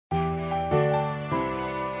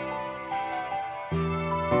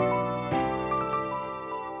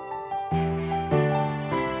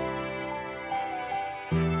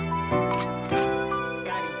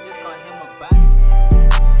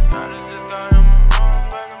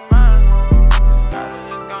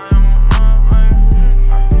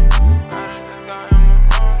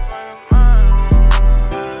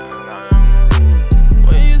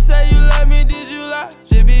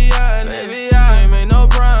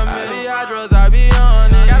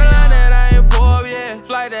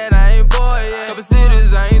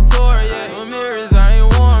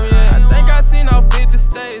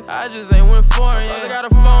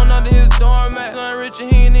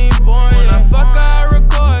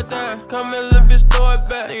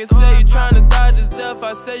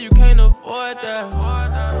say you can't afford that.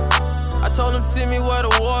 I told them send me where the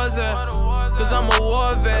war's at, cause I'm a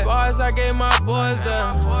war vet. Bars I gave my boys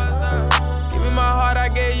that. Give me my heart, I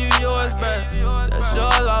gave you yours back. That's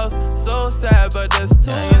your loss, so sad, but that's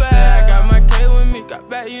too bad. I got my K with me, got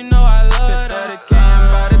back, you know I love that.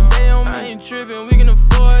 By the day on me, I ain't tripping, we can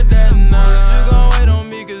afford that now. You gon' wait on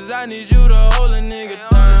me, cause I need you to hold a nigga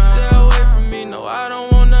down. Stay away from me, no, I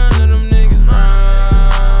don't want none of them niggas round.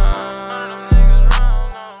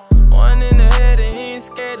 One in the head and he ain't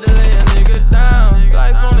scared to lay a nigga down.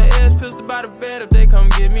 Life on the edge, pistol by the bed if they come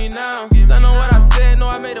get me now. Stand on what I said, no,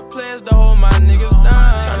 I made a pledge to hold my niggas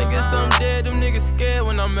down. Tryna get something dead, them niggas scared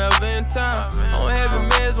when I'm ever in town. On heavy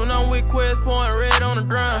meds when I'm with Quest, pouring red on the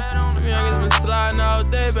ground. Them youngins been sliding all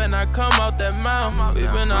day, better not come out that mouth. We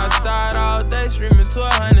been outside all day, streaming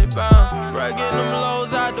 1,200 pounds. Bruh, getting them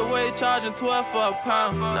lows out the way, charging 12 for a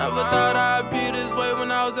pound. Never thought I'd be this way when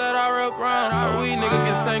I was at our up round. A weed nigga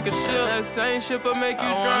can sink a ship, that same ship will make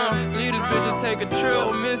you drown. Leave this bitch and take a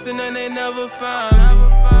trip, missing and they never find me.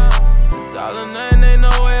 It's all or nothing, ain't no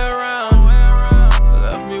way around.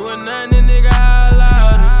 Left me with nothing, nigga, I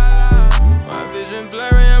allowed it. My vision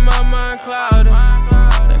blurry and my mind clouded.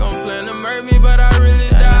 They gon' plan to murder me, but I really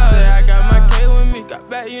doubt it. I got my K with me, got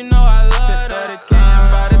back, you know I love that.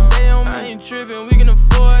 By the day on me, I ain't tripping, we can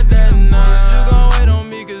afford that now. You gon' wait on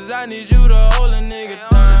me, cause I need you to hold a nigga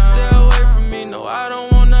down. Stay away from me, no, I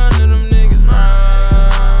don't want none of them niggas round.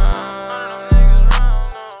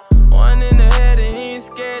 One in the head and he ain't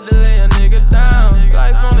scared to lay a nigga down.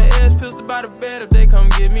 Life on the edge, pistol by the bed if they come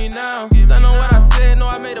get me now. Stand on what I said, no,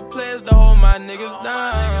 I made a pledge to hold my niggas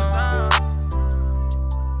down.